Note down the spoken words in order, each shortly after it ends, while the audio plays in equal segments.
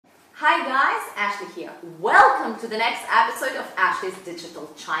Hi guys, Ashley here. Welcome to the next episode of Ashley's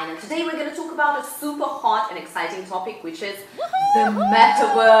Digital China. Today we're going to talk about a super hot and exciting topic, which is the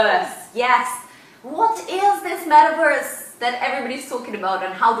Metaverse. Yes, what is this Metaverse that everybody's talking about,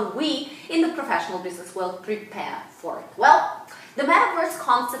 and how do we in the professional business world prepare for it? Well, the Metaverse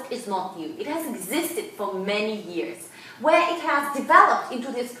concept is not new. It has existed for many years, where it has developed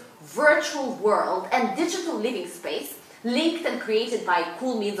into this virtual world and digital living space linked and created by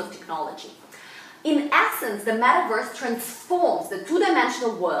cool means of technology. In essence, the Metaverse transforms the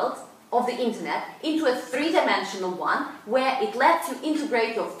two-dimensional world of the internet into a three-dimensional one, where it lets you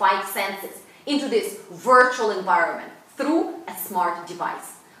integrate your five senses into this virtual environment through a smart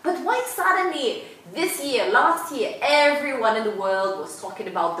device. But why suddenly, this year, last year, everyone in the world was talking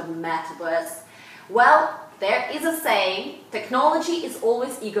about the Metaverse? Well, there is a saying, technology is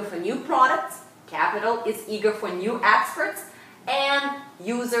always eager for new products, capital is eager for new experts, and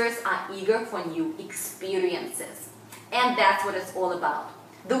users are eager for new experiences. And that's what it's all about.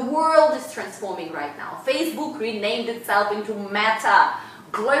 The world is transforming right now. Facebook renamed itself into Meta.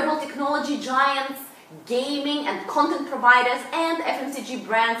 Global technology giants, gaming and content providers, and FMCG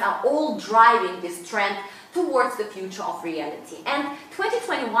brands are all driving this trend towards the future of reality. And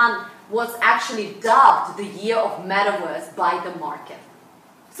 2021 was actually dubbed the year of Metaverse by the market.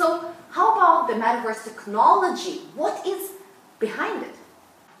 So how about the Metaverse technology? What is behind it?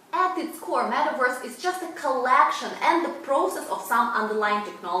 At its core, Metaverse is just a collection and the process of some underlying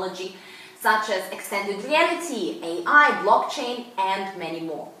technology, such as extended reality, AI, blockchain, and many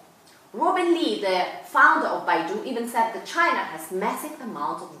more. Robin Li, the founder of Baidu, even said that China has massive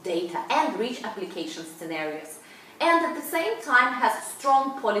amounts of data and rich application scenarios, and at the same time has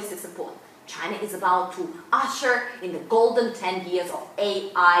strong policy support. China is about to usher in the golden 10 years of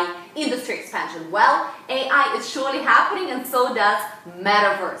AI industry expansion. Well, AI is surely happening, and so does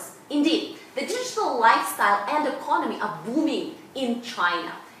Metaverse. Indeed, the digital lifestyle and economy are booming in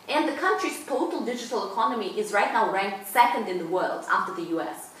China, and the country's total digital economy is right now ranked second in the world after the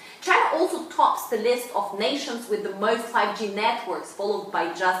US. China also tops the list of nations with the most 5G networks, followed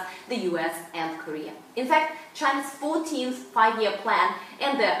by just the US and Korea. In fact, China's 14th five-year plan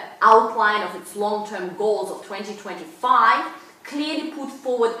and the outline of its long-term goals of 2025 clearly put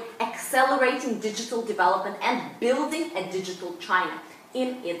forward accelerating digital development and building a digital China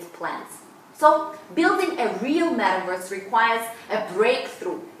in its plans. So, building a real Metaverse requires a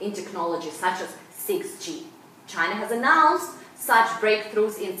breakthrough in technology such as 6G. China has announced such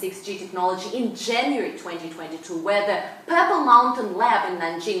breakthroughs in 6G technology in January 2022, where the Purple Mountain Lab in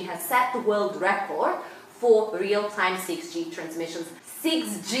Nanjing has set the world record for real-time 6G transmissions.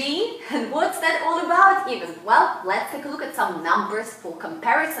 6G? And what's that all about even? Well, let's take a look at some numbers for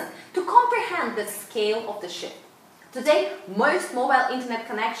comparison to comprehend the scale of the shift. Today, most mobile internet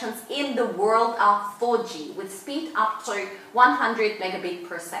connections in the world are 4G, with speed up to 100 megabit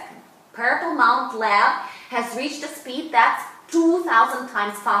per second. Purple Mountain Lab has reached a speed that's 2,000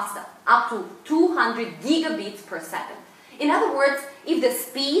 times faster, up to 200 gigabits per second. In other words, if the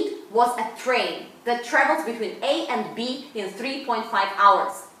speed was a train that travels between A and B in 3.5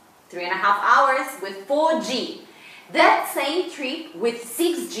 hours, 3.5 hours with 4G, that same trip with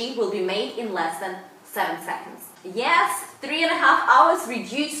 6G will be made in less than 7 seconds. Yes, 3.5 hours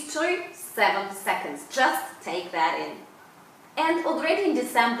reduced to 7 seconds. Just take that in. And already in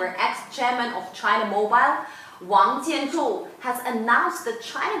December, ex-chairman of China Mobile, Wang Jianzhou, has announced that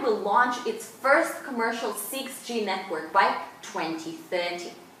China will launch its first commercial 6G network by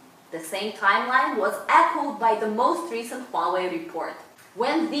 2030. The same timeline was echoed by the most recent Huawei report.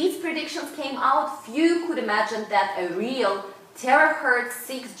 When these predictions came out, few could imagine that a real terahertz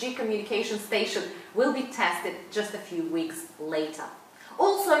 6G communication station will be tested just a few weeks later.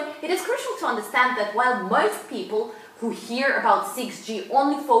 Also, it is crucial to understand that while most people who hear about 6G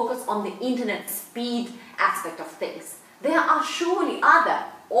only focus on the internet speed aspect of things, there are surely other,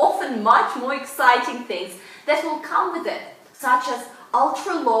 often much more exciting things that will come with it, such as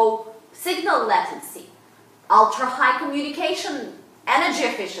ultra-low signal latency, ultra-high communication energy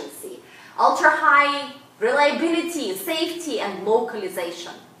efficiency, ultra-high reliability, safety, and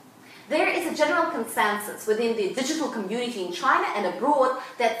localization. There is a general consensus within the digital community in China and abroad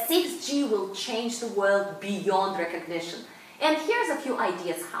that 6G will change the world beyond recognition. And here's a few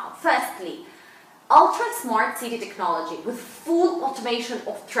ideas how. Firstly, ultra-smart city technology with full automation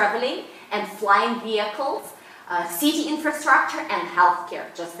of traveling and flying vehicles, city infrastructure, and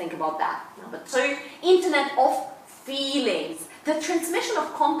healthcare. Just think about that. Number two, Internet of Feelings, the transmission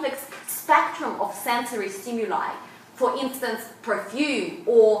of complex spectrum of sensory stimuli. For instance, perfume,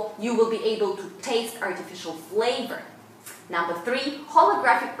 or you will be able to taste artificial flavor. Number 3,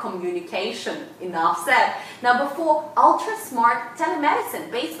 holographic communication. Enough said. Number 4, ultra-smart telemedicine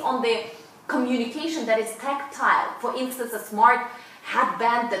based on the communication that is tactile. For instance, a smart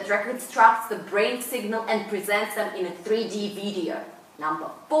headband that reconstructs the brain signal and presents them in a 3D video. Number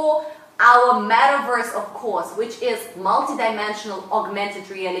 4, our metaverse, of course, which is multidimensional augmented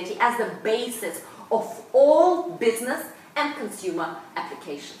reality as the basis of all business and consumer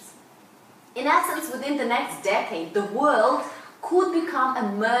applications. In essence, within the next decade, the world could become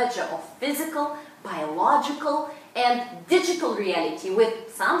a merger of physical, biological, and digital reality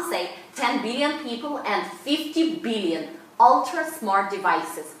with, some say, 10 billion people and 50 billion ultra-smart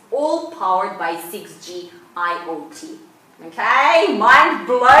devices, all powered by 6G IoT. Okay, mind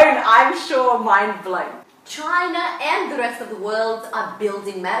blown, I'm sure, mind blown. China and the rest of the world are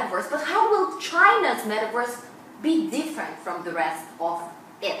building metaverse, but how will China's metaverse be different from the rest of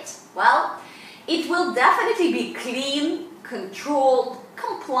it? Well, it will definitely be clean, controlled,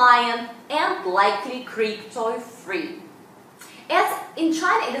 compliant, and likely crypto-free. As in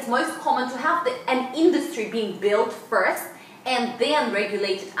China, it is most common to have an industry being built first and then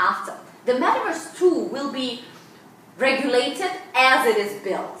regulated after. The metaverse too will be regulated as it is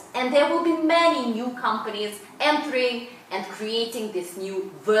built, and there will be many new companies entering and creating this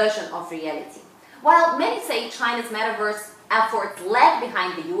new version of reality. While many say China's metaverse efforts lag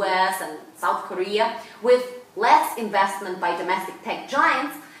behind the US and South Korea with less investment by domestic tech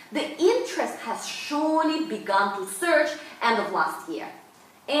giants, the interest has surely begun to surge end of last year.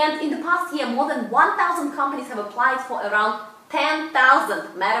 And in the past year, more than 1,000 companies have applied for around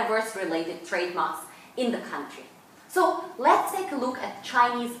 10,000 metaverse-related trademarks in the country. So let's take a look at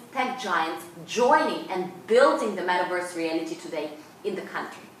Chinese tech giants joining and building the metaverse reality today in the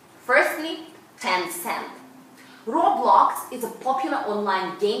country. Firstly, Tencent. Roblox is a popular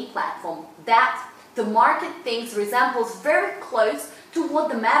online game platform that the market thinks resembles very close to what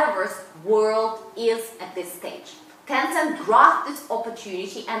the metaverse world is at this stage. Tencent grasped this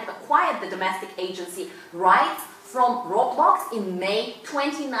opportunity and acquired the domestic agency rights from Roblox in May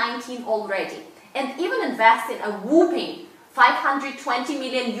 2019 already, and even invested a whopping $520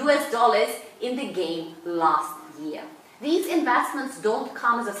 million in the game last year. These investments don't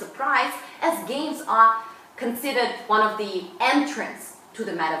come as a surprise, as games are considered one of the entrants to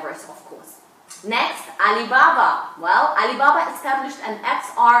the metaverse, of course. Next, Alibaba. Well, Alibaba established an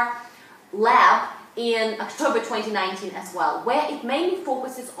XR lab in October 2019 as well, where it mainly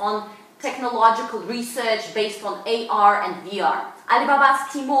focuses on technological research based on AR and VR. Alibaba's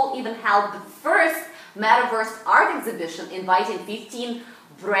Tmall even held the first metaverse art exhibition, inviting 15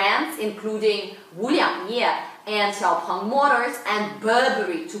 brands, including Wuliangye and Xiaopeng Motors and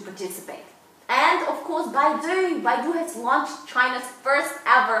Burberry, to participate. And of course, Baidu has launched China's first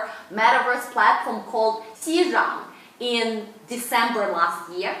ever metaverse platform called Xirang in December last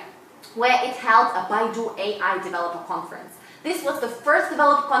year, where it held a Baidu AI developer conference. This was the first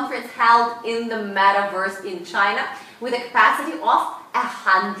developer conference held in the metaverse in China with a capacity of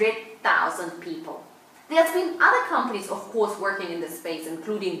 100,000 people. There's been other companies, of course, working in this space,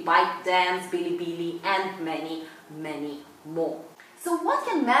 including ByteDance, Bilibili, and many, many more. So what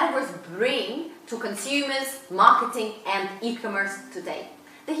can metaverse bring to consumers, marketing, and e-commerce today?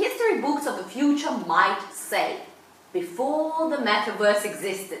 The history books of the future might say, before the metaverse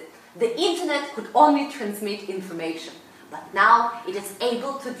existed, the internet could only transmit information, but now it is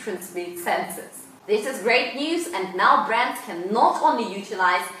able to transmit senses. This is great news, and now brands can not only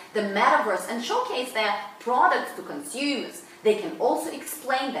utilize the metaverse and showcase their products to consumers, they can also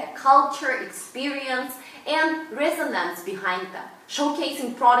explain their culture, experience, and resonance behind them.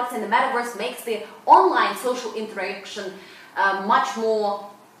 Showcasing products in the metaverse makes the online social interaction much more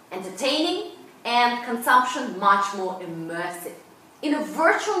entertaining and consumption much more immersive. In a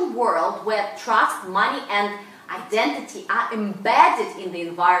virtual world where trust, money, and identity are embedded in the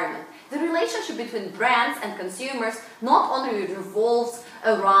environment, the relationship between brands and consumers not only revolves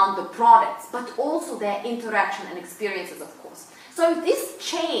around the products, but also their interaction and experiences, of course. So this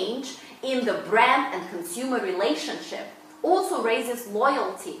change in the brand and consumer relationship also raises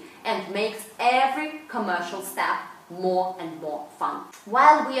loyalty and makes every commercial step more and more fun.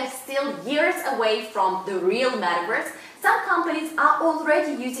 While we are still years away from the real metaverse, some companies are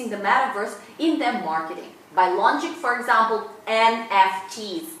already using the metaverse in their marketing by launching, for example,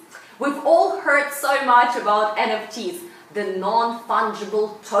 NFTs. We've all heard so much about NFTs, the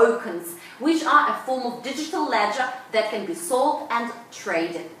non-fungible tokens, which are a form of digital ledger that can be sold and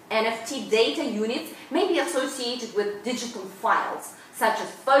traded. NFT data units may be associated with digital files, such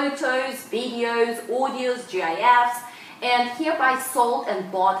as photos, videos, audios, GIFs, and hereby sold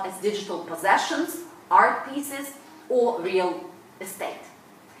and bought as digital possessions, art pieces, or real estate.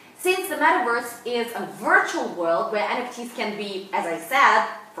 Since the metaverse is a virtual world where NFTs can be, as I said,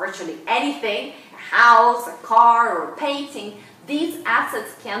 virtually anything, a house, a car, or a painting, these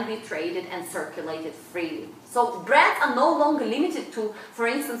assets can be traded and circulated freely. So brands are no longer limited to, for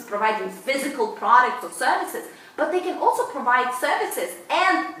instance, providing physical products or services, but they can also provide services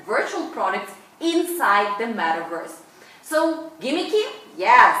and virtual products inside the metaverse. So gimmicky?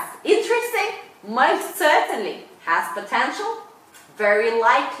 Yes. Interesting? Most certainly. Has potential? Very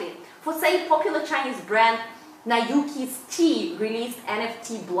likely. For say, popular Chinese brand Nayuki's Tea released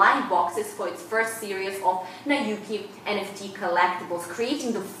NFT blind boxes for its first series of Nayuki NFT collectibles,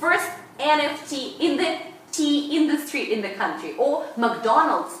 creating the first NFT in the tea industry in the country. Or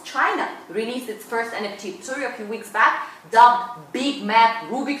McDonald's China released its first NFT toy a few weeks back, dubbed Big Mac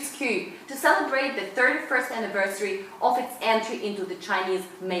Rubik's Cube, to celebrate the 31st anniversary of its entry into the Chinese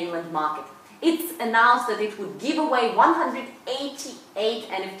mainland market. It's announced that it would give away 188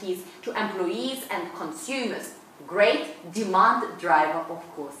 NFTs to employees and consumers. Great demand driver, of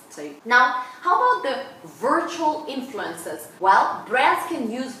course, too. Now, how about the virtual influencers? Well, brands can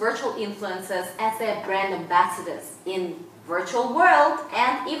use virtual influencers as their brand ambassadors in virtual world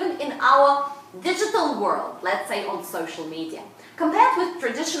and even in our digital world, let's say on social media. Compared with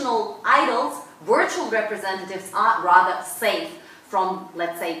traditional idols, virtual representatives are rather safe from,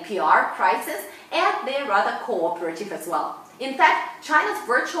 let's say, PR crisis, and they're rather cooperative as well. In fact, China's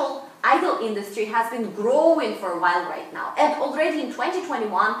virtual idol industry has been growing for a while right now, and already in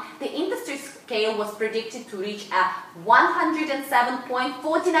 2021, the industry scale was predicted to reach a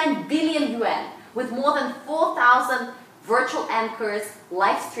 107.49 billion yuan, with more than 4,000 virtual anchors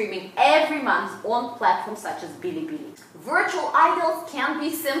live streaming every month on platforms such as Bilibili. Virtual idols can be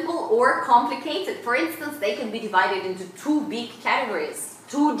simple or complicated. For instance, they can be divided into two big categories,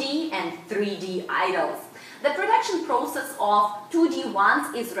 2D and 3D idols. The production process of 2D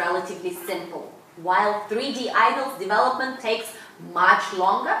ones is relatively simple, while 3D idols development takes much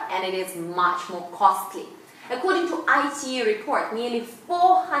longer and it is much more costly. According to IT report, nearly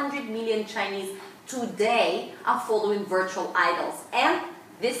 400 million Chinese today are following virtual idols, and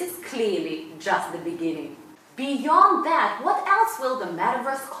this is clearly just the beginning. Beyond that, what else will the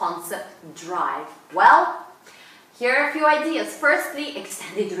metaverse concept drive? Well, here are a few ideas. Firstly,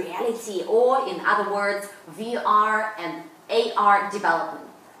 extended reality, or in other words, VR and AR development.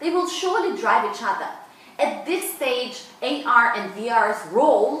 They will surely drive each other. At this stage, AR and VR's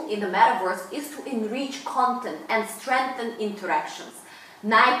role in the metaverse is to enrich content and strengthen interactions.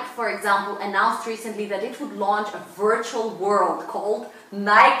 Nike, for example, announced recently that it would launch a virtual world called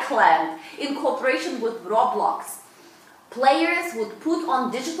Nikeland in cooperation with Roblox. Players would put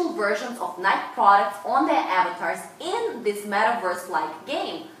on digital versions of Nike products on their avatars in this metaverse-like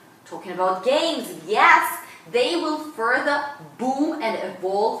game. Talking about games, yes, they will further boom and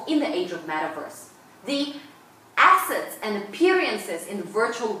evolve in the age of metaverse. The assets and appearances in the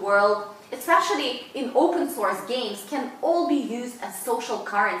virtual world, especially in open source games, can all be used as social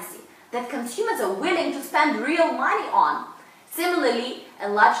currency that consumers are willing to spend real money on. Similarly, a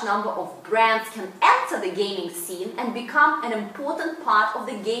large number of brands can enter the gaming scene and become an important part of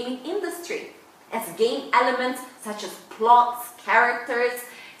the gaming industry, as game elements such as plots, characters,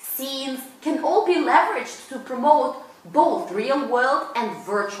 scenes can all be leveraged to promote both real-world and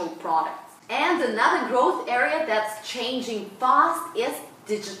virtual products. And another growth area that's changing fast is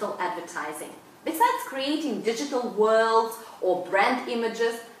digital advertising. Besides creating digital worlds or brand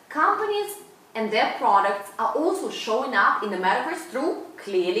images, companies and their products are also showing up in the metaverse through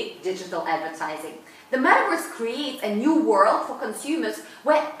clearly digital advertising. The metaverse creates a new world for consumers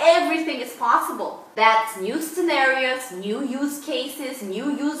where everything is possible. That's new scenarios, new use cases,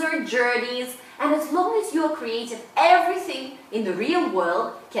 new user journeys, and as long as you are creative, everything in the real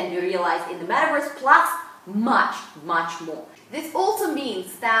world can be realized in the metaverse, plus much, much more. This also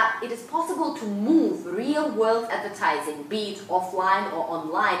means that it is possible to move real-world advertising, be it offline or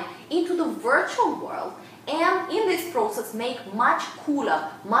online, into the virtual world, and in this process make much cooler,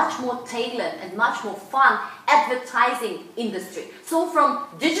 much more tailored and much more fun advertising industry. So from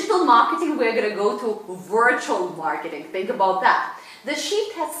digital marketing, we're going to go to virtual marketing. Think about that. The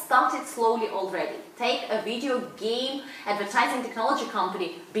shift has started slowly already. Take a video game advertising technology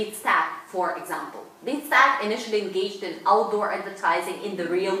company, BeatStack, for example. BeatStack initially engaged in outdoor advertising in the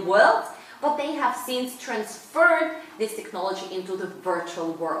real world, but they have since transferred this technology into the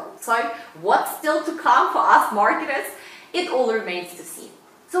virtual world. So what's still to come for us marketers? It all remains to see.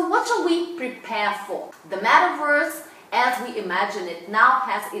 So what shall we prepare for? The metaverse, as we imagine it now,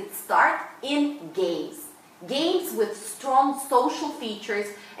 has its start in games. Games with strong social features,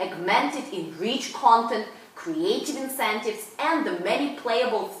 augmented in rich content, creative incentives, and the many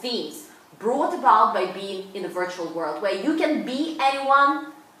playable themes brought about by being in a virtual world where you can be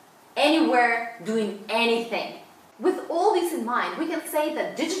anyone, anywhere, doing anything. With all this in mind, we can say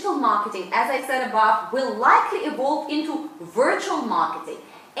that digital marketing, as I said above, will likely evolve into virtual marketing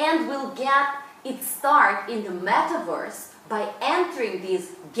and will get its start in the Metaverse by entering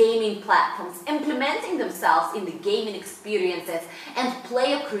these gaming platforms, implementing themselves in the gaming experiences and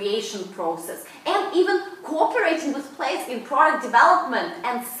player creation process, and even cooperating with players in product development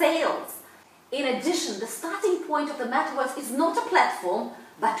and sales. In addition, the starting point of the Metaverse is not a platform,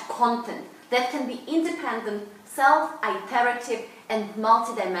 but content that can be independent, self-iterative, and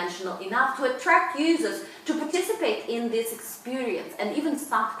multidimensional enough to attract users to participate in this experience and even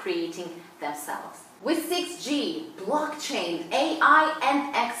start creating themselves. With 6G, blockchain, AI,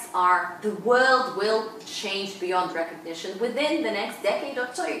 and XR, the world will change beyond recognition within the next decade or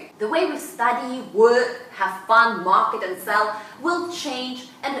two. The way we study, work, have fun, market, and sell will change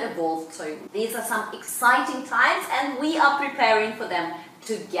and evolve too. These are some exciting times, and we are preparing for them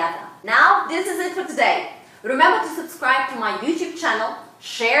together. Now, this is it for today. Remember to subscribe to my YouTube channel,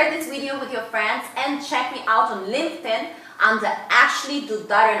 share this video with your friends, and check me out on LinkedIn under Ashley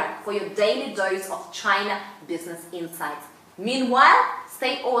Dudarenok for your daily dose of China business insights. Meanwhile,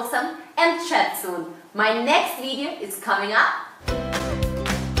 stay awesome and chat soon. My next video is coming up.